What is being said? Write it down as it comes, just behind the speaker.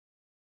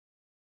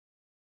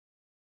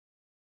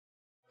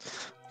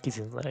It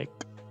seems like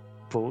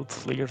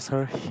both players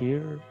are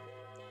here.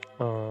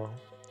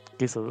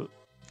 Okay, so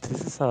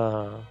this is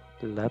a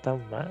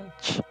LATAM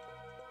match.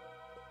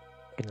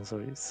 Okay, no,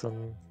 sorry,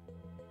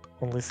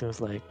 only seems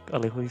like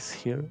Alejo is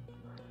here.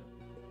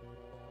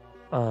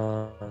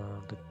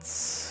 Let's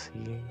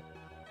see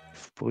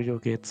if Pollo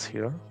gets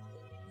here.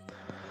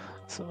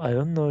 So I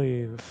don't know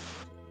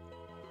if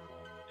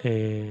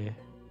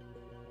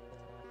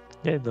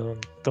yeah,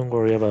 don't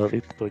worry about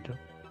it, Pollo.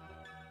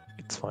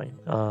 It's fine.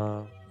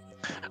 I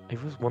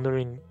was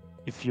wondering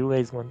if you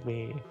guys want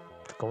me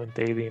to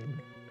commentate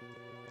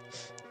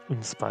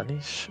in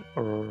Spanish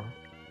or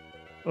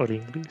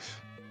English.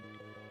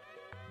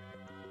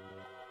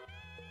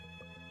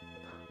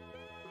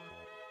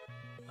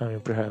 I mean,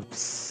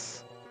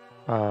 perhaps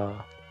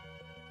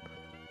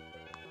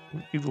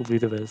it will be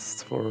the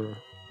best for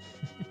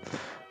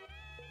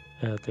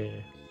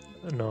the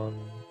non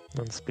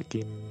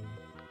non-speaking,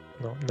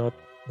 no, not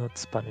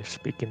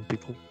Spanish-speaking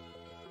people.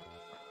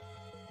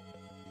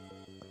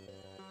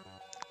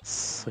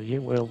 So yeah,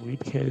 well, we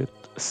get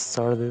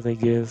started, I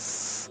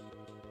guess.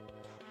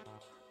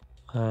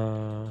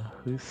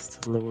 Who's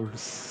the lower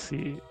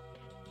C?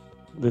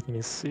 Let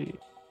me see.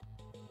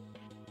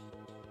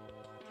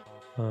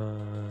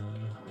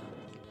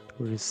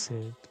 Where is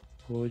it?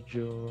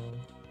 Pollo.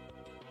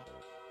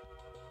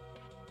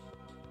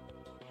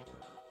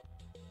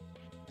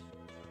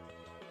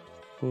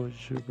 Pollo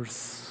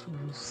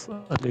versus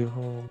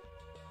Alejo.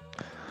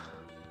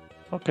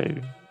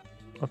 Okay,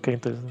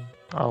 then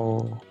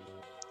I'll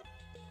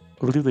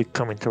do the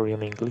commentary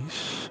in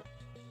English.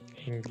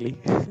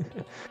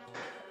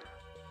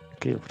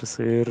 Okay,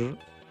 ofrecer.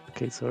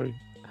 Okay, sorry.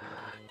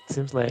 It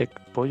seems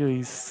like Pollo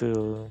is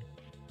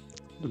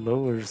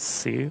lower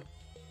C,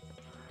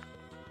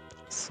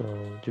 so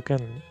you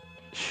can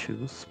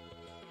choose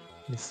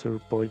Mr.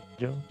 Pollo.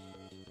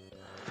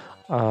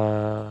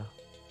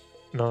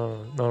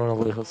 No,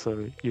 Alejo,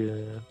 sorry.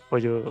 Yeah,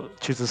 Pollo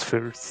chooses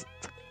first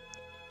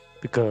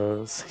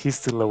because he's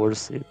the lower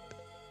seed.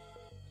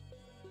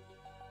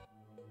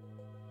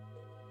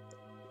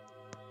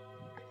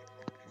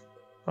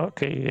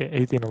 Okay,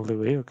 18 all the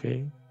way,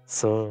 okay.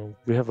 So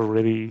we have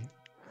already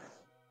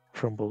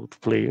from both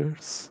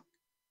players.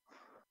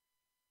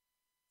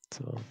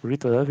 So,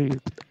 Burrito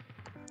David,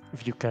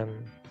 if you can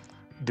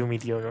do me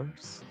the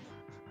honors.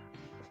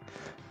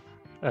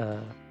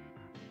 Okay,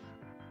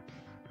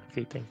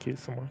 thank you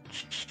so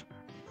much.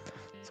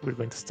 So we're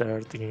going to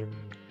start in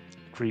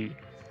 3,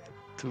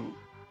 2,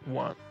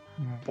 1.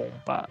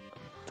 Bomba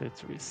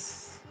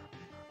Tetris.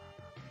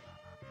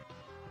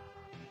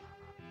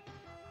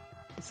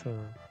 So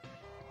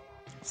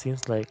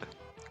seems like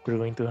we're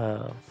going to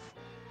have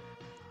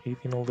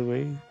 18 all the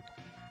way.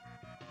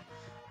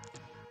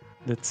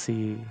 Let's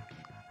see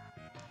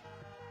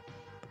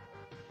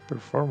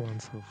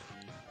performance of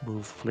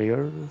both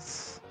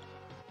players.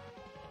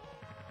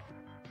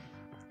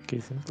 Okay,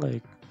 seems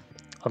like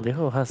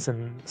Alejo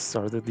hasn't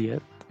started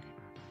yet.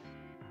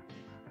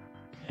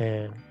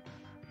 And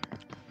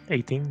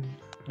 18,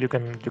 you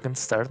can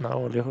start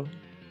now, Alejo.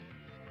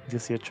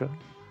 18.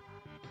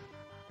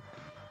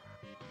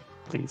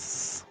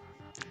 Please.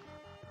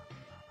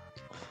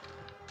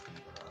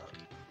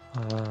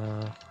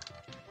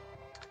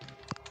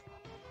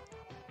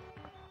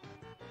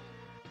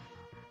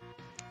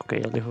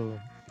 Okay, Alejo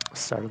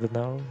started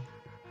now.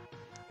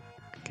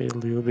 Okay, a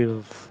little bit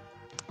of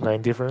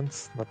line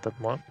difference, not that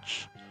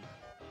much.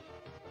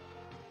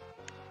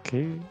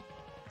 Okay,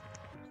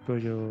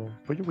 Pollo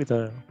with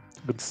a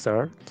good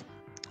start.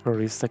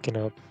 Rory is stacking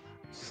up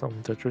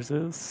some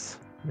Tetrises.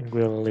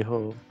 Meanwhile,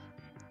 Alejo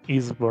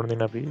is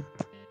burning a bit.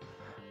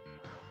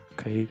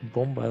 Okay,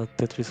 bomba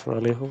Tetris for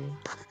Alejo.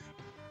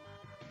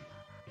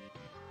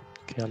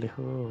 Okay,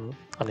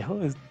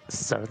 Alejo is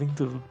starting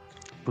to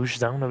push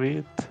down a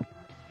bit.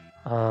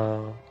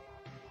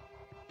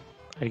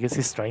 I guess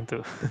he's trying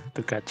to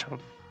to catch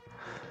up.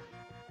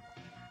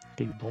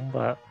 Okay,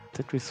 bomba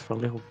Tetris for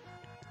Alejo.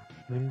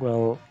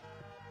 Meanwhile,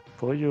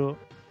 Pollo,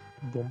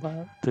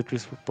 bomba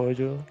Tetris for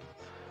Pollo.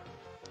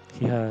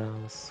 He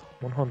has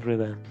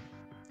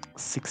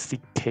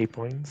 160k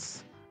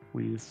points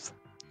with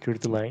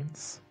 30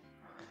 lines.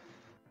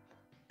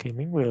 Okay,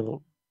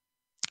 meanwhile,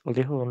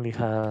 Alejo only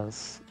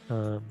has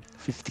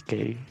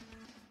 50k.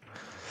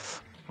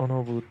 Oh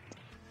no, but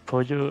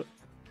Pollo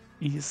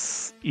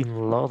is in a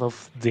lot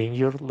of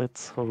danger.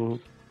 Let's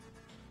hope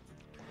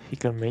he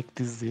can make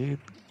this dig.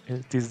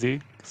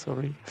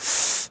 Sorry.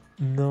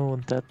 No,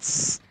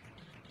 that's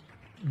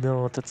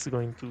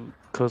going to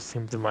cost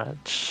him the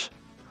match.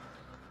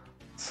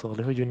 So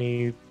Alejo, you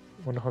need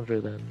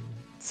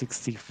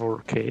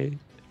 164k.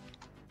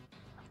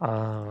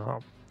 Nah,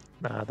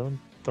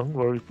 don't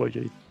worry,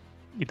 Pollo.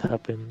 It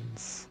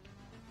happens.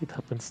 It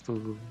happens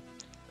to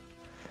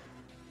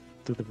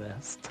the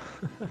best.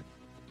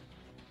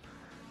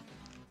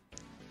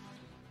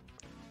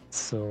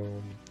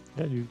 So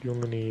yeah, you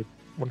only need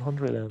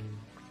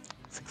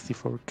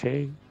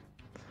 164k.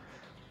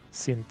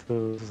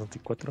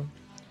 164.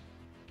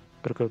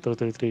 Creo que otro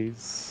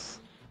 33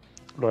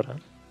 lo hará.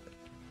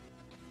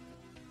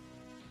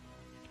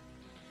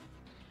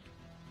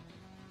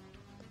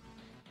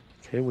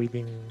 Okay,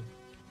 waiting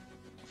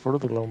for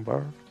the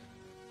lumbar.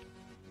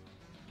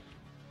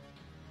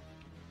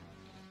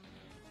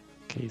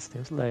 Okay,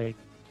 seems like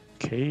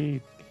okay,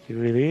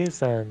 here it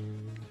is, and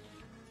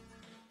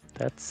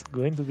that's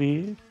going to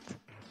be it.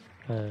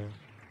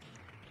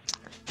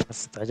 Ya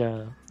está,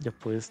 ya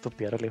puedes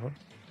topear, Alejo.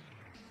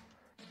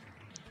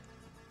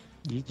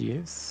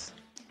 GG's.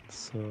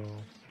 So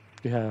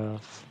we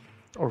have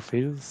our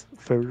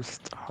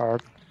first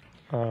heart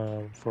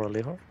for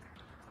Alejo.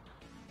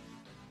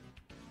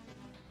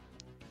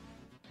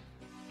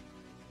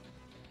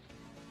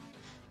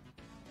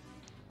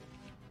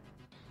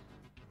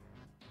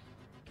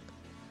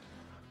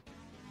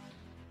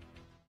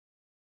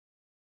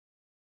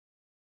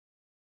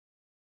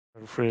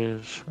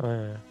 Refresh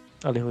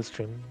Alejo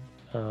stream,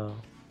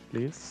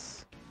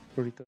 please.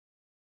 Ahorita.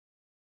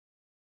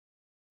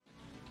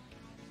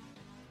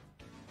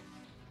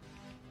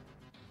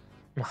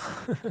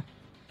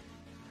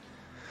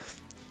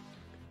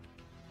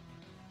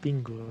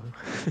 Bingo.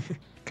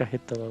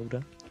 Cajeta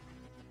Laura.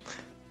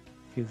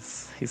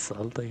 He's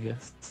salt, I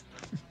guess.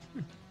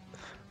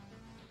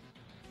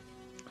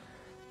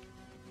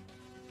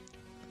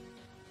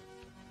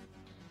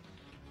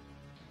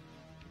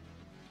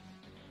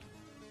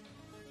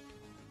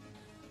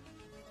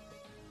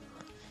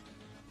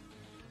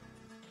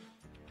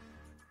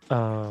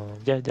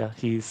 Yeah,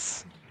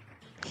 he's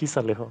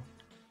Alejo.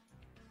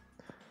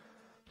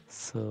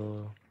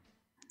 So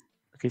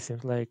okay,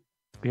 seems like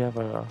we have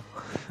a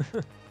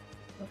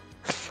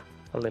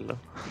Alelo.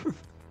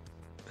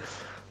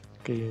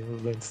 Okay, we're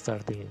going to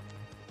start in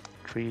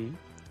 3,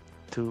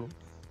 2,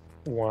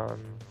 1.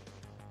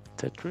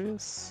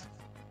 Tetris.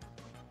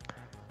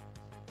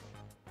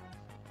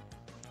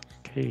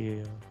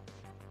 Okay,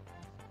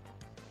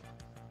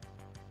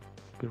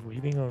 we're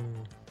waiting on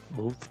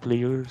both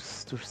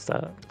players to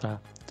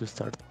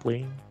start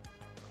playing.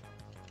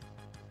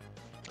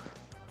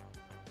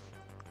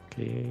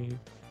 Okay,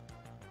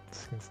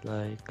 seems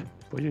like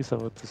Pollo is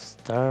about to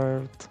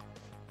start.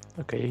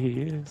 Okay,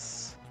 he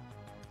is.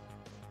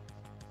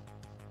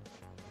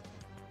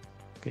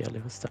 Okay,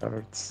 Alejo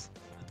starts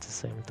at the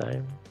same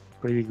time.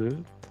 Pretty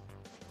good.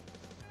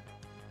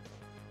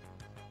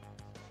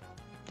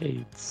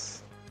 Okay,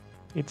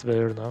 it's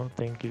better now.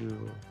 Thank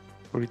you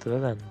for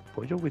that. And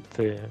Pollo with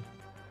the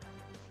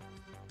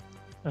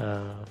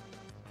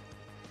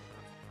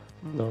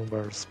long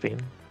bar spin.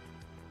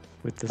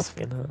 With the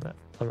spin,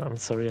 I'm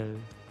sorry, I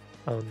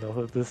don't know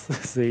how to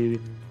say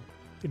it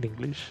in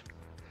English.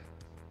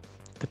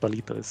 The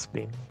palito de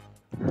spin.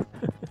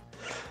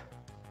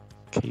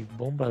 Okay,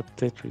 Bomba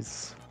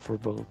Tetris for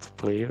both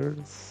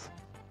players.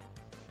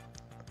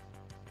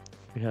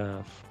 We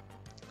have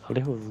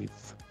Alejo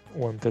with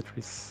 1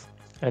 Tetris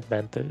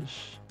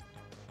advantage.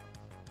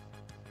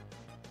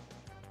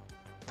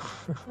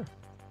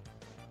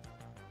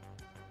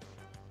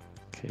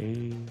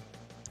 Okay,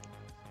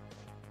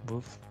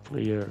 both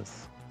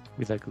players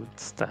with a good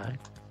stack.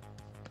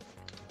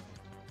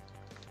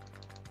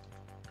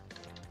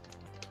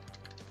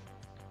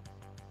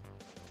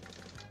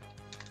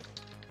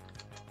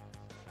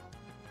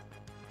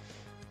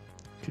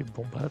 Okay,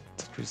 Bomba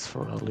Tetris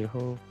for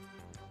Alejo.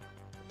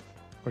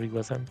 Or he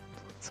wasn't.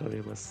 Sorry,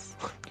 I was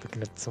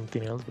looking at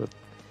something else, but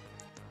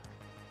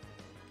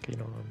okay,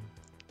 no, I'm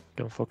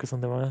gonna focus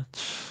on the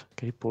match.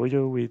 Okay,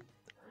 Pollo with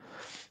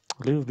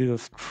a little bit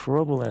of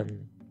trouble,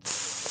 and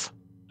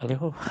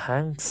Alejo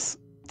hangs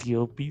the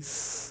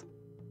OPs,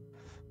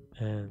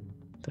 and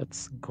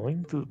that's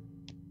going to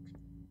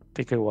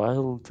take a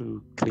while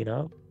to clean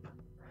up.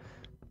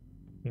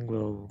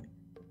 Meanwhile,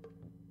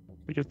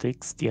 Pollo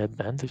takes the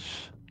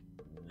advantage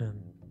and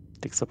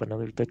takes up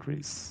another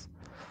Tetris.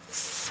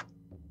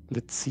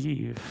 Let's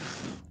see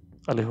if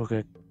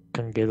Alejo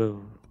can get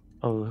out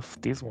of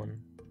this one.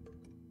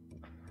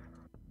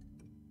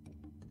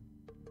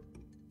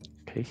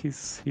 Okay,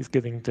 he's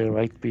getting the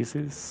right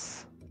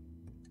pieces.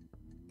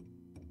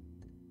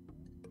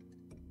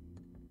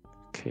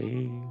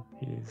 Okay,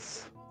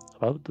 he's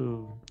about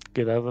to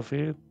get out of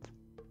it.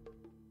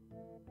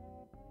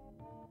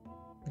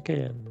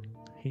 Okay, and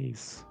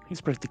he's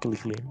practically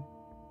clean.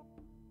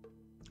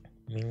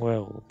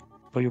 Meanwhile,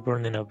 Pollo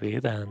burning a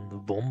bit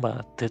and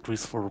Bomba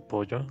Tetris for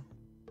Pollo.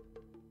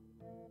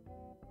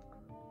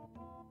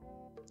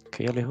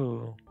 Okay,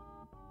 Alejo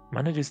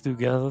manages to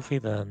get out of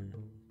it and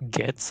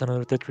gets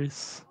another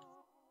Tetris.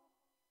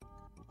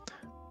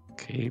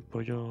 Okay,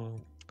 Pollo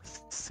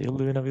still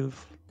doing a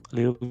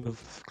little bit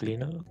of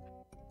cleaning.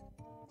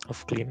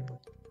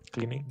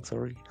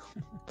 Sorry.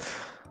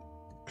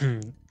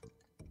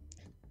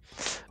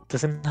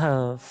 Doesn't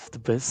have the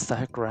best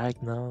stack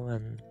right now,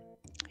 and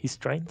he's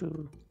trying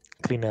to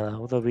clean it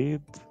out a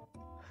bit.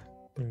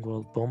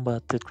 Meanwhile,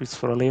 Bomba Tetris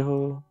for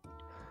Alejo.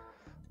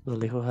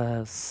 Alejo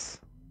has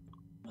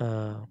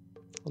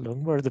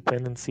long bar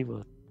dependency,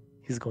 but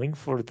he's going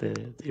for the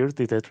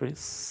dirty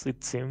Tetris,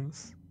 it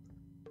seems.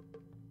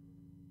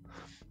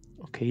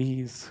 Okay,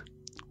 he's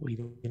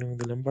waiting on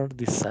the lumbar,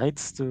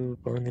 decides to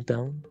burn it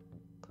down.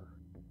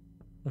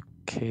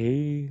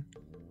 Okay,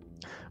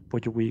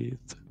 Pollo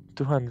with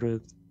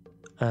 200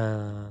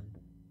 and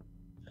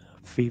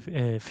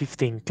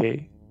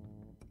 15k.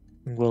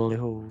 Well,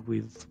 Alejo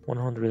with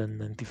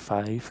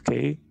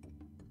 195k.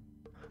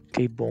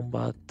 Okay,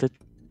 Bomba,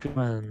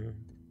 Tetris,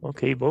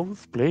 okay,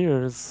 both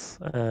players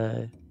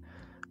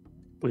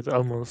with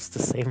almost the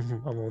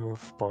same amount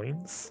of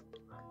points.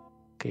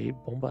 Okay,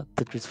 Bomba,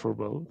 Tetris for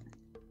both.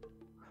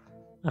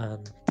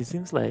 And this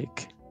seems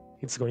like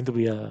it's going to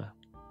be a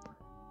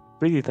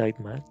pretty tight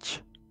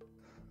match.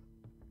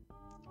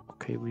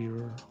 Okay, we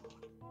are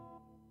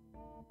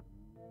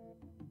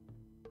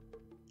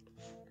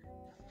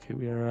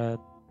at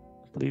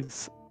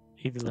least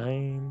 80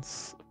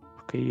 lines.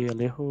 Okay,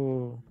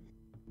 Alejo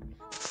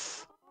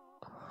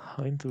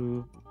having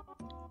to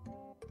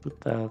put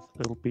that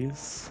little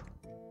piece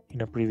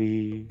in a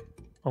pretty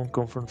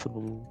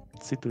uncomfortable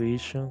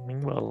situation.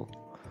 Meanwhile,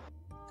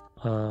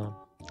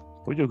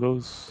 Pollo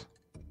goes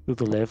to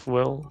the left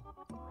well.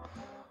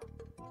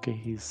 Okay,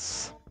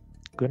 he's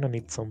gonna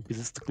need some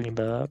pieces to clean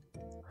that up.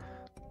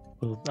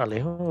 But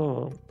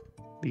Alejo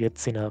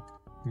gets in a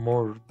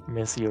more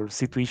messier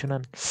situation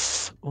and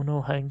oh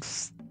no,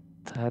 Hanks,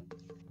 that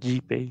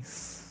G pace.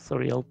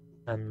 Sorry,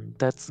 and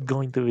that's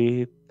going to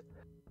be it.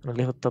 And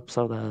Alejo tops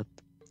out at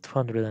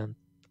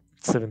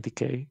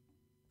 270k.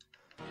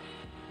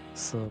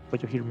 So,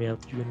 Pollo, hear me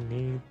out. You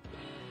need.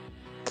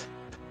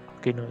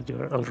 Okay, no,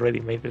 you already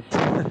made it.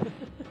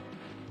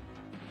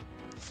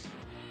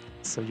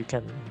 So you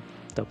can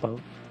top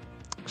out.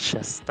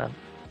 Shasta.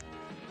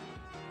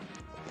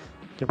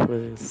 Ya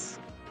puedes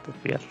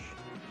topear.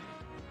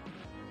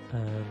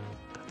 And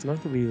that's going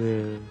to be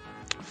the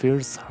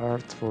first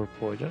heart for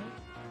Pollo.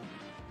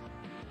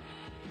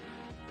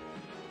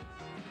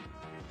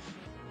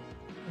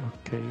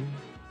 Okay.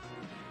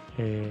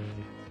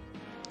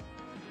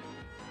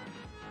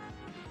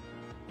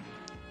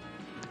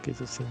 Okay,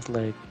 so seems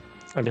like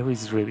Alejo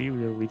is ready.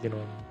 We are waiting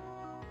on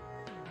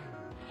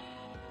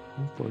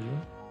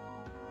Pollo.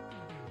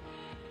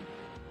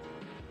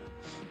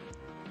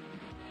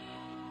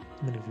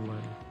 And if you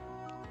want,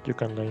 you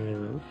can line it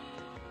out.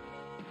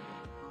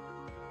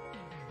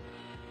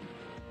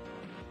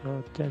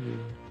 Oh, yeah,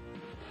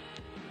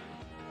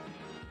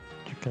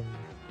 you can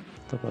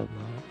top out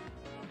now.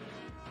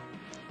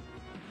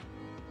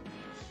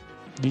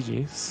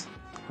 GG's.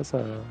 That's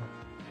a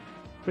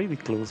pretty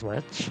close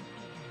match.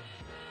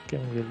 Okay,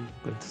 we're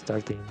going to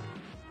start in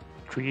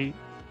 3,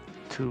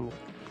 2,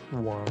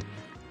 1.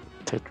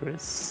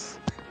 Tetris.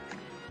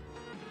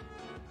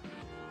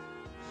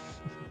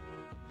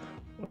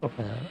 I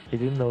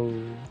didn't know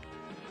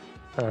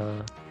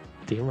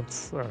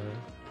demons are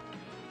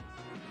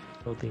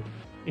loading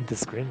in the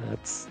screen.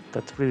 That's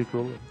really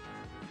cool.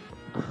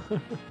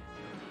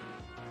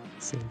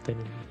 Same thing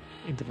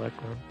in the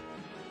background.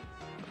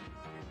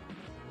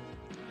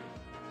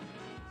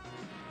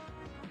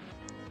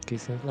 Okay,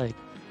 seems like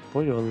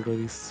Pollo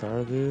already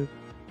started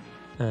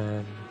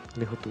and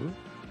Alejo too.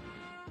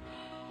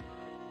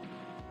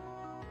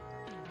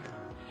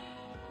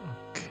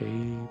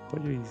 Okay,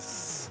 Pollo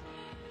is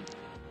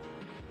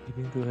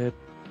needing to head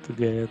to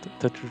get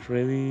Tetris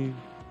ready.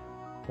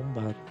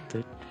 Combat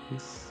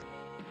Tetris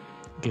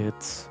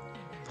gets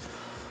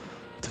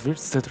the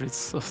first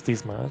Tetris of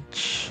this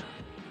match.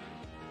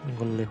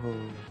 Alejo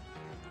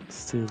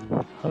still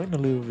having a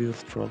little bit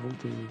of trouble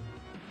to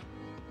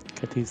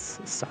get his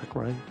stack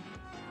right.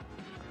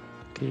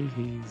 Okay,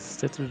 he's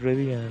Tetris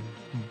ready and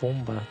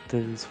Bomba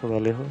Tetris for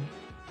Alejo.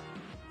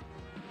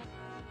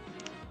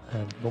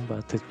 And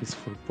Bomba Tetris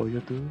for Pollo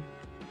too.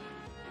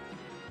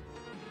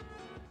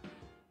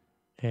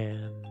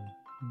 And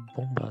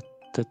Bomba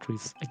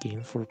Tetris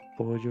again for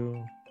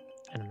Pollo.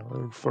 And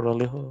another for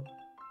Alejo.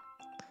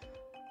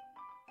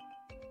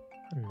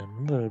 And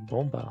another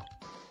Bomba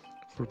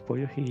for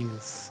Pollo.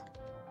 He's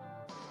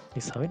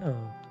having a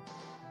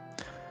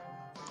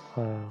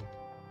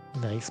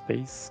nice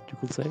pace, you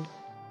could say.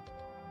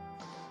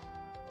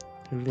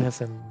 He really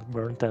hasn't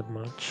burned that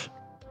much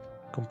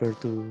compared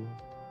to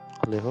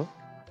Alejo.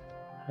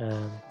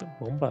 And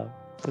Bomba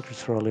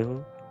Tetris for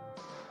Alejo.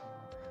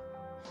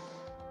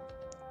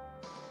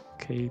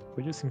 Okay,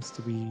 Pollo seems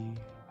to be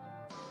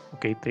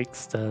okay.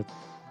 Takes that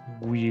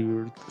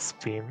weird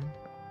spin.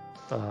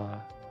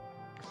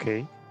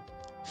 Okay.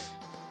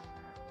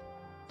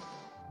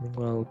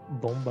 Meanwhile,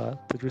 Bomba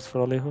Tetris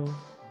for Alejo,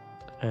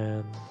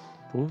 and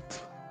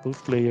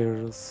both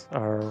players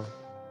are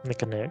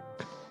neck and neck.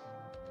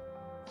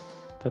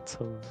 That's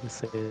how you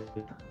say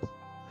it.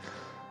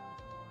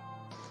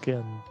 Okay,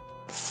 and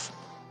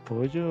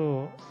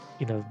Pollo,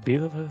 in a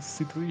bit of a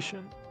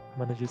situation,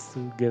 manages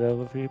to get out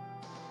of it.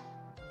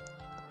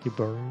 He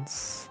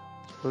burns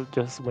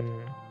just when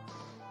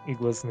it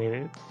was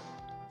needed.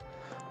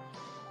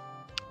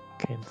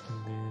 Okay, and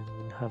then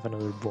we have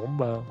another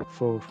Bomba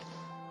for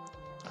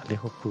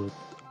Alejo, but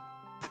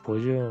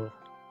Pollo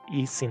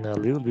is in a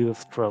little bit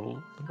of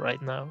trouble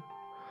right now.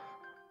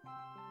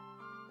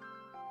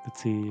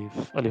 Let's see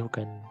if Alejo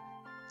can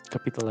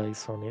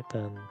capitalize on it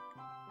and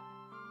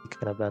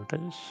take an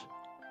advantage.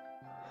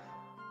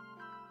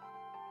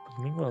 But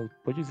meanwhile,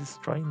 Pollo is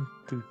trying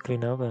to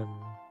clean up, and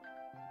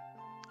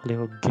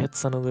Alejo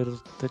gets another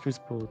Tetris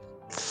boat.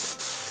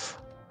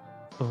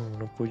 Oh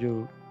no,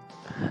 Pollo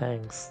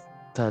hangs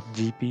that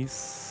G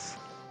piece.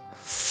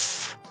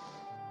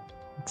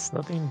 It's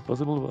nothing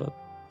impossible, but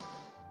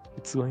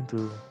it's going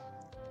to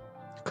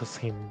cost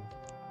him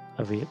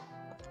a bit.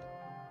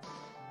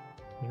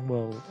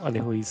 Meanwhile,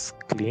 Alejo is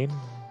clean,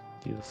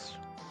 just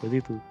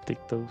ready to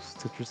take those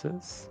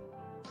Tetrises.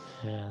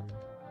 And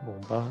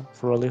bomba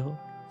for Alejo.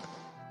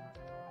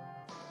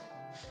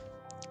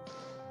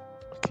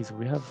 Okay, so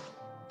we have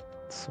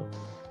some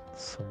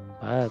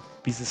bad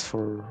pieces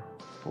for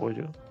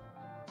Pollo.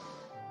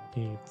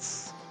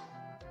 It's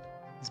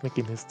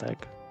making his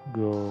stack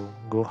go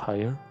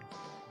higher.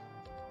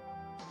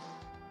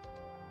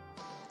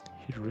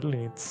 He really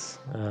needs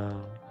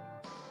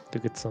to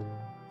get some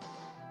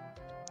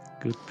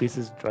good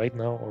pieces right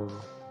now, or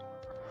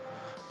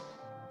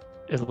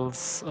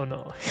else, oh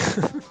no,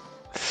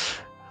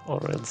 or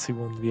else he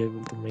won't be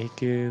able to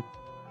make it.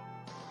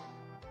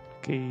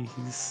 Okay,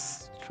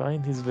 he's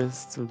trying his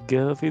best to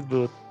get off it,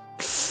 but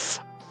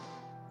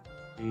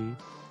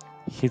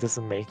he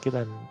doesn't make it,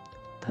 and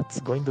that's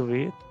going to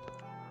be it.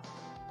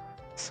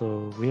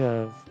 So we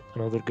have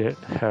another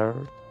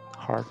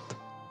heart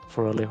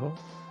for Alejo.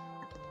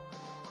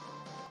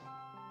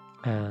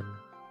 And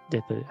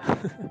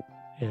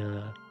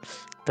yeah,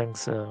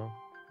 thanks,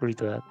 read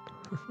that.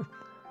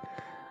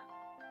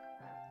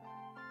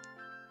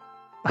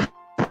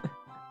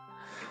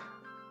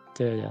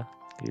 Yeah,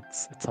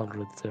 it's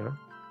already there.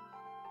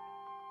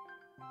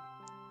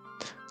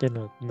 Yeah,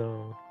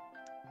 no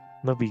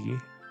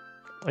biggie.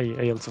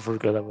 I also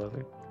forgot about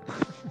it.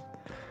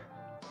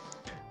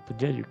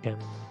 But yeah, you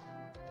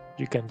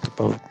can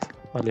top out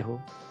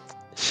Alejo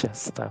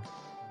Shasta.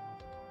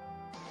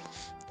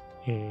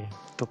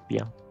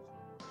 Topia.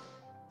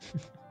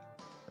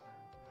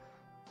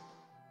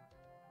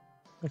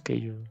 Okay,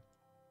 you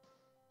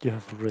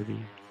have already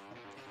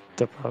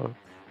top out.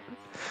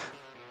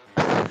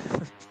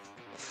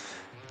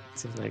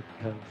 Seems like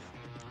we have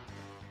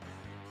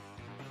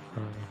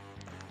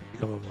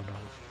become one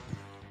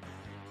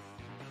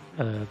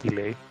of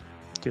delay.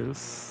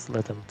 Just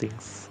let them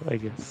things, I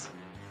guess.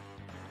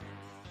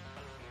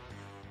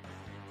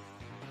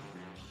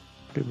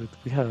 Okay, but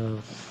we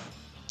have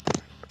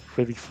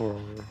ready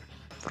from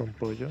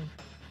Pollo.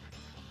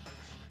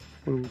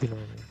 We're working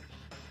on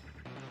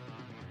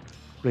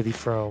ready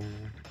from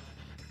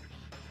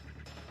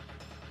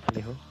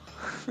Alejo.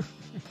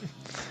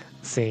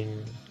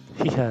 Saying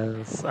he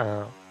has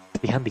the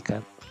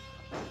handicap.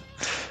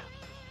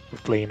 We're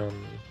playing on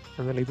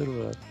emulator,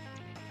 but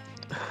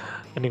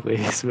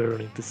anyways, we're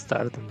going to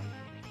start in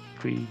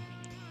 3,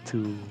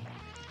 2,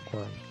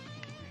 1,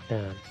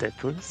 and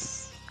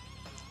Tetris.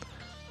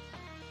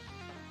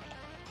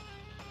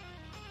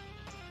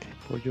 Okay,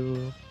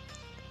 Pollo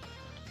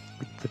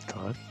with the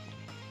dot.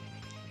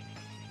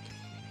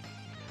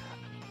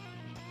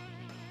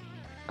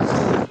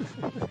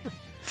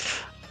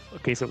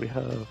 Okay, so we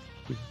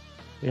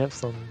have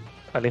some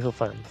Alejo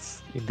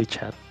fans in the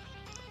chat.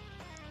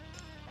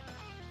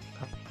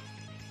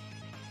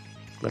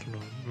 Claro, no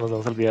nos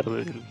vamos a olvidar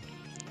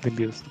del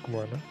dios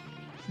tucumano.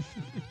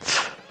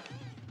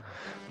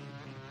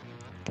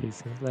 Okay,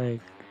 seems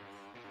like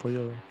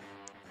Pollo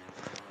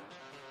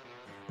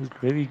is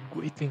really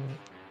waiting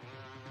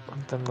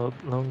on the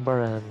long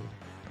bar and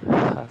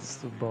has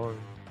to burn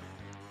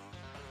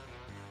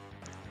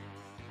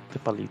the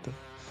palito.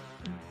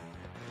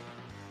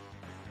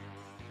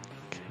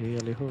 Okay,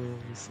 Alejo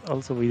is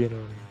also waiting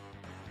on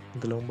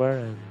the long bar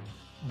and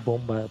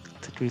bomba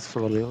Tetris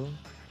for Alejo.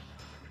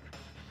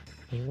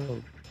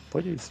 Meanwhile,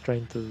 Pollo is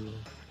trying to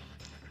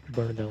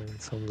burn down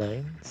some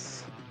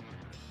lines.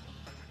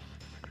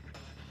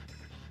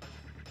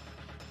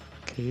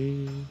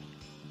 Okay,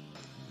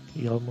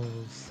 he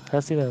almost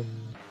has it and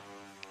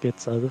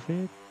gets out of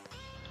it.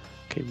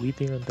 Okay,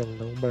 waiting on the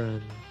long bar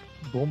and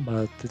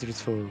bomba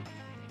Tetris for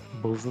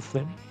both of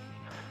them.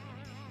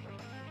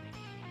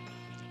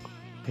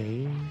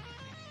 Okay,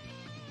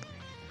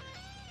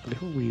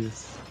 Alejo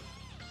with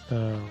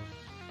the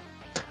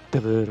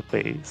better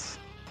pace,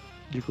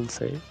 you could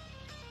say,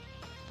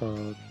 but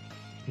I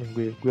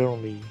mean, we're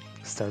only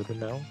starting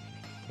now.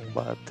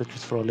 But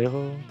Tetris for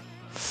Alejo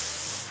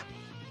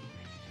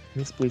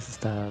misplaces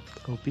that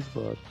OPs,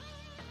 but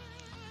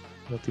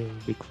nothing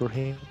big for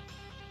him.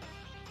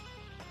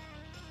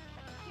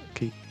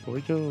 Okay,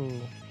 Pollo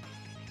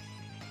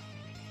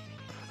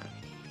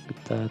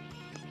with that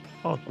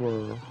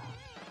awkward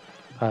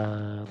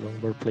long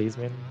bar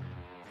placement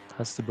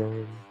has to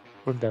burn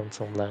down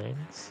some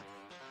lines.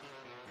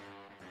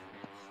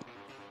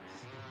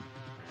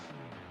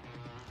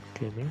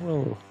 Okay,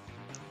 meanwhile,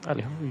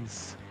 Alejo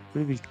is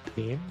really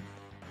clean.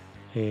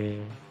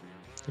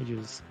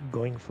 Just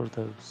going for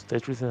those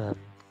Tetris and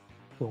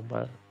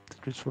bomba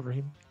Tetris for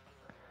him.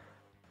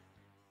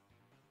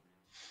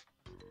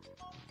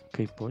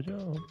 Okay,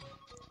 Pollo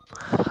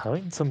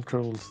having some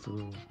troubles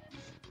to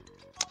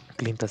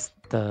clean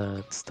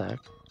that stack.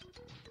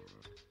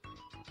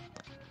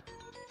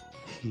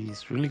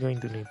 He's really going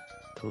to need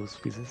those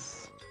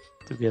pieces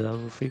to get out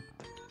of it.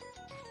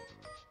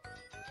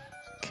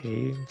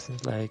 Okay,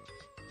 seems like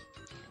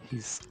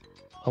he's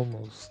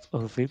almost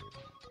out of it.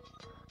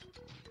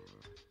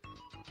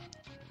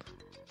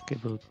 Okay,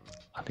 but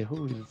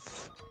Alejo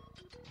is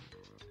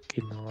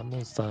getting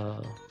almost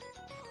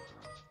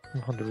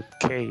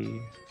 100k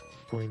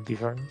point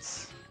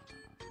difference.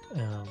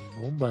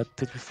 Bomba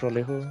Tetris for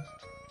Alejo.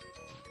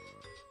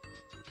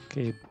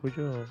 Okay,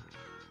 Pollo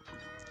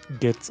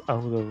gets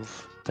out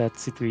of that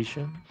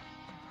situation.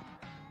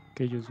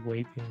 Okay, just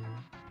waiting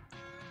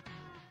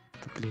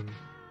to clean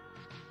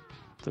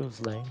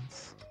those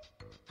lines.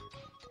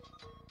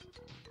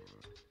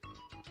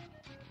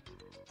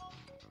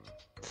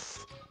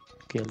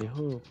 Okay,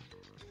 Alejo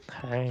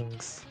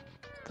hangs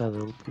that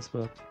little piece,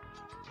 but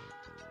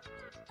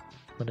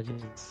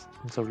manages,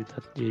 I'm sorry,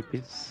 that J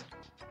piece,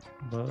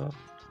 but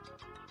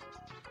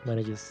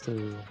manages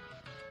to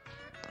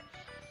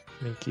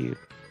make it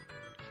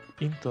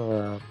into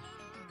a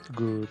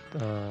good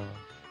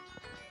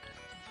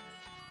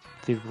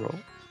third row.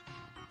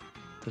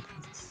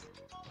 Tetris.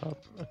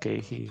 Okay,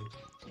 he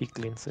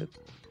cleans it.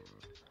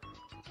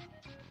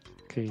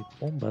 Okay,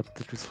 bomba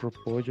Tetris for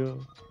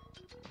Pollo.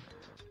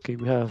 Okay,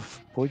 we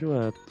have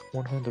Pollo at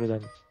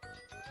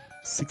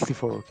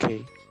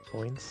 164k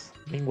points.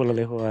 Meanwhile,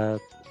 Alejo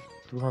at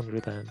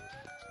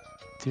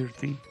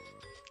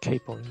 230k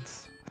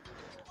points.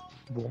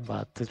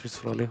 Bomba Tetris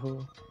for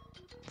Alejo.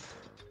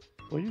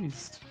 Pollo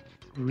is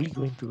really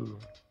going to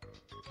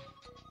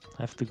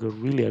have to go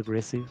really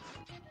aggressive,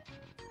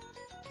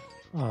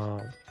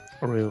 or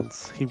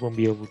else he won't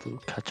be able to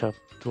catch up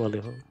to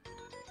Alejo.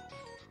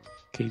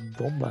 Okay,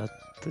 bomba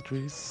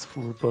Tetris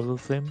for both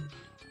of them.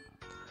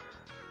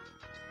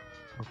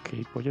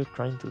 Okay, Pollo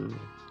trying to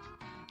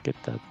get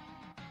that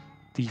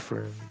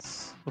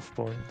difference of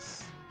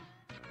points.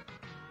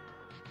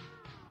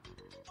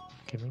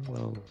 Okay,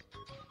 meanwhile,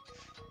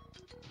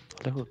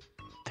 Alejo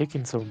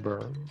taking some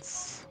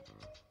burns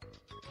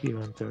here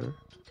and there.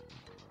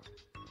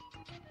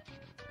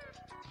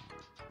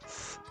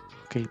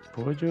 Okay,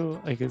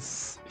 Pollo, I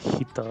guess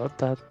he thought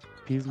that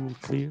piece will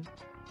clear.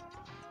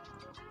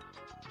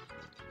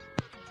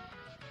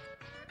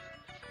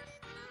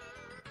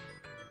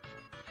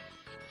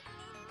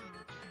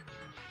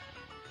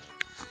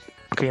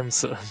 Okay, I'm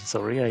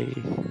sorry, I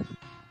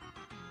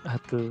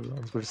had to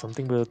answer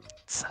something, but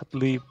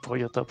sadly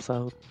Pollo tops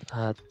out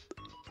at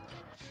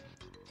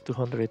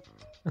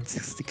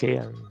 260k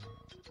and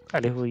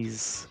Alejo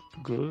is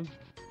good.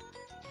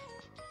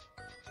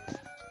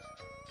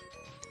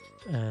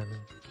 And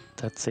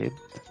that's it.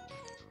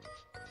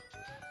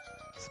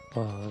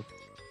 But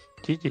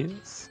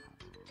GG's.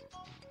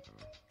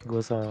 It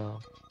was a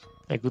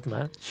good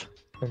match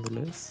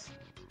nonetheless.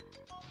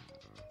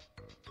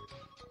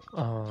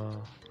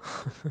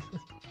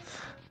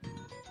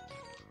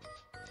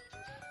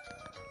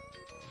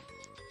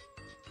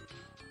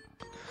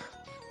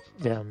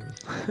 Yeah,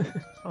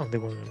 I'm the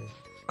one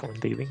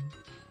commentating.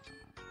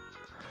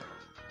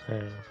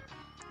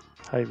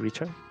 Hi,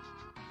 Richard.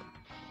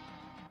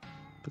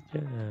 But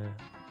yeah,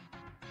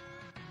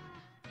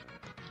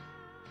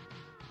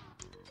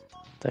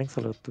 thanks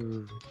a lot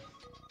to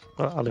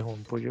Alejo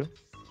and Pollo,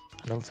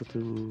 and also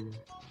to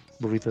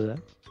Burrito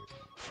Dad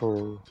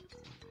for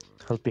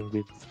helping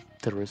with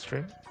the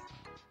restaurant.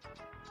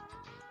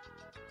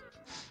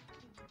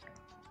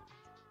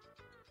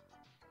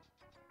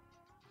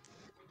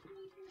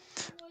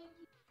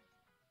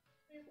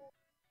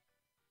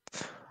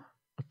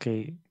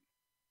 Okay,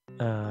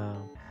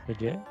 but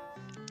yeah,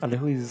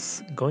 Alejo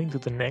is going to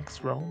the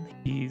next round.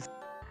 He's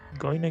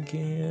going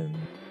again.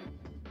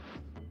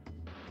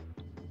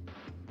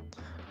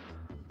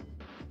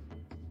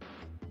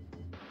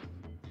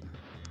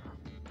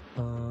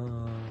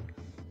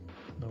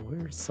 No,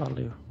 where's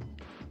Alejo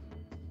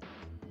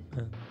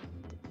and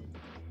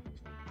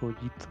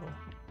Pollito?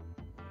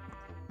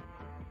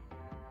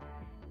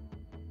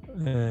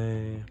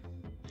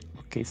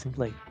 Okay, seems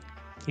like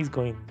he's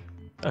going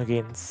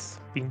against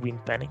Penguin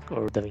Panic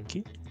or Da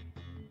Vinci.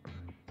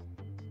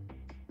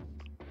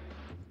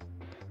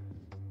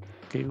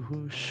 Okay,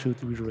 who should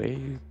we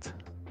rate?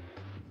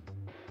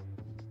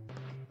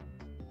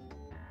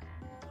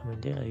 I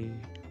mean, yeah,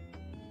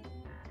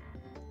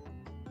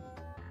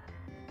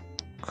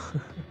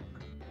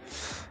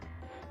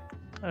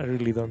 I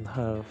really don't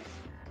have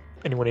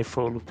anyone I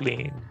follow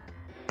playing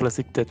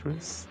classic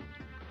Tetris.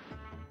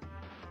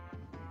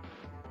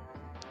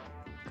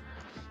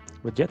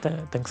 But yeah,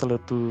 thanks a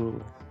lot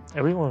to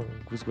everyone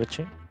who's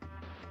watching.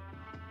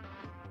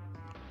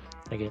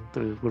 Again,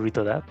 to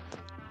Burrito Dad.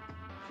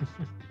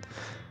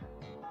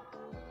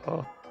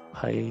 Oh,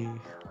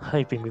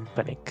 hi Penguin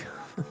Panic.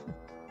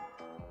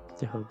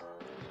 I hope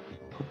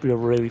you're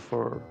ready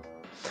to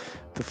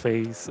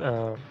face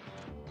the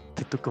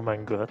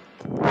Tucuman God.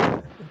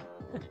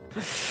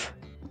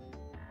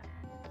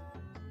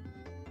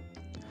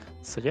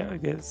 So yeah, I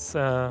guess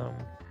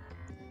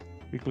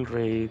we could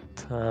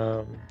rate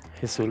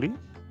Jesuli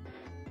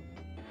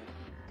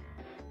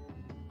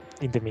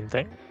in the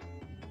meantime.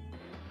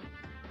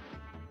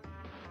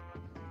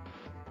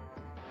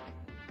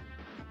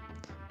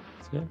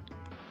 So yeah,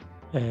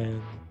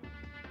 and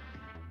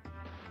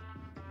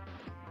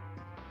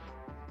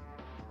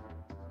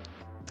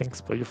thanks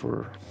Pollo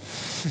for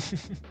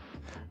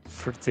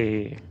for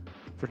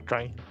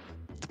trying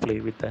to play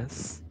with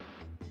us.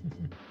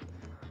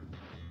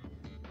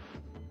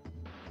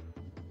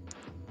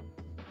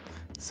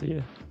 So yeah,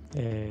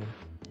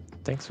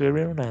 thanks to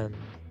everyone and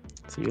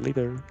see you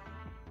later.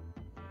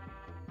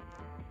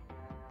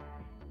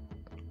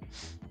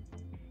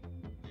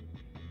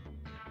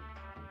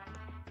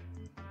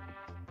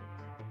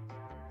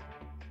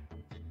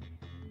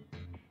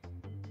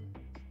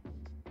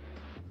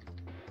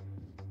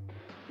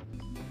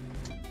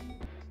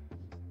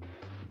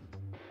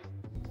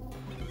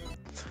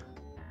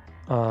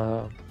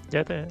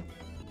 Yeah,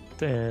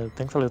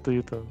 thanks a lot to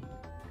you too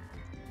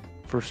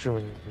for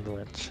streaming the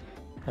match.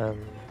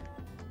 And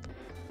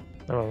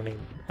I'm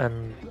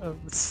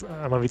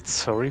a bit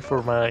sorry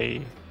for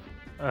my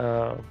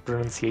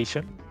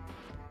pronunciation.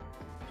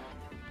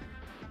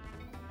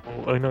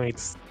 I know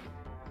it's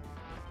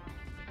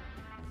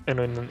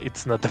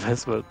not the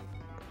best, but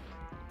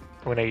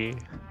when I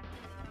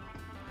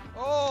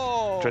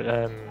try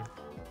and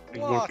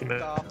What work in it.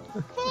 the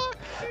fuck,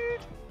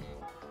 dude?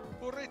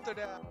 Burrito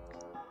down.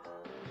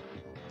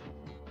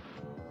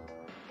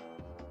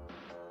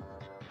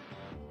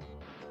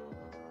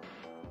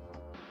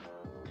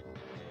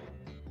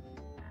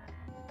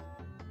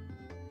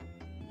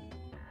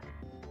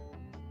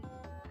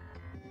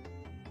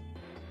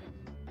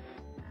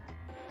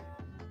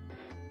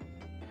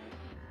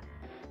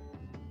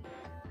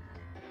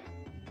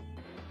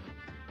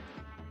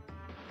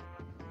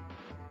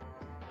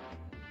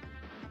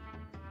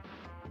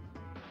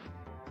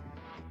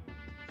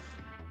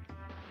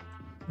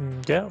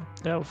 Yeah,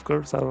 of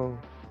course. I'll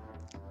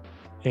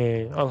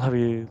have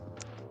it.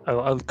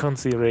 I'll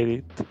consider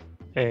it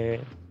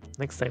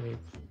next time if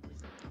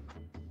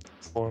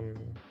on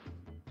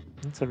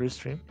server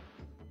stream.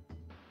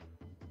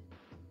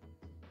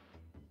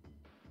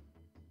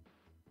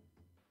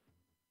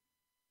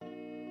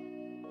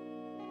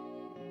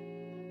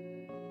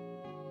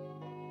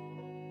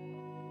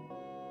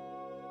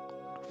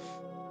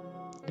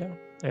 Yeah.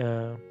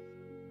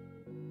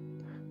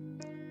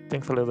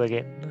 Thanks a lot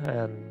again,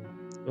 and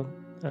well,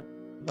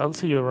 I'll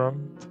see you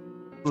around.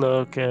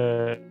 Luck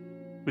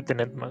with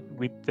the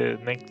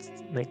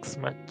next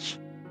match.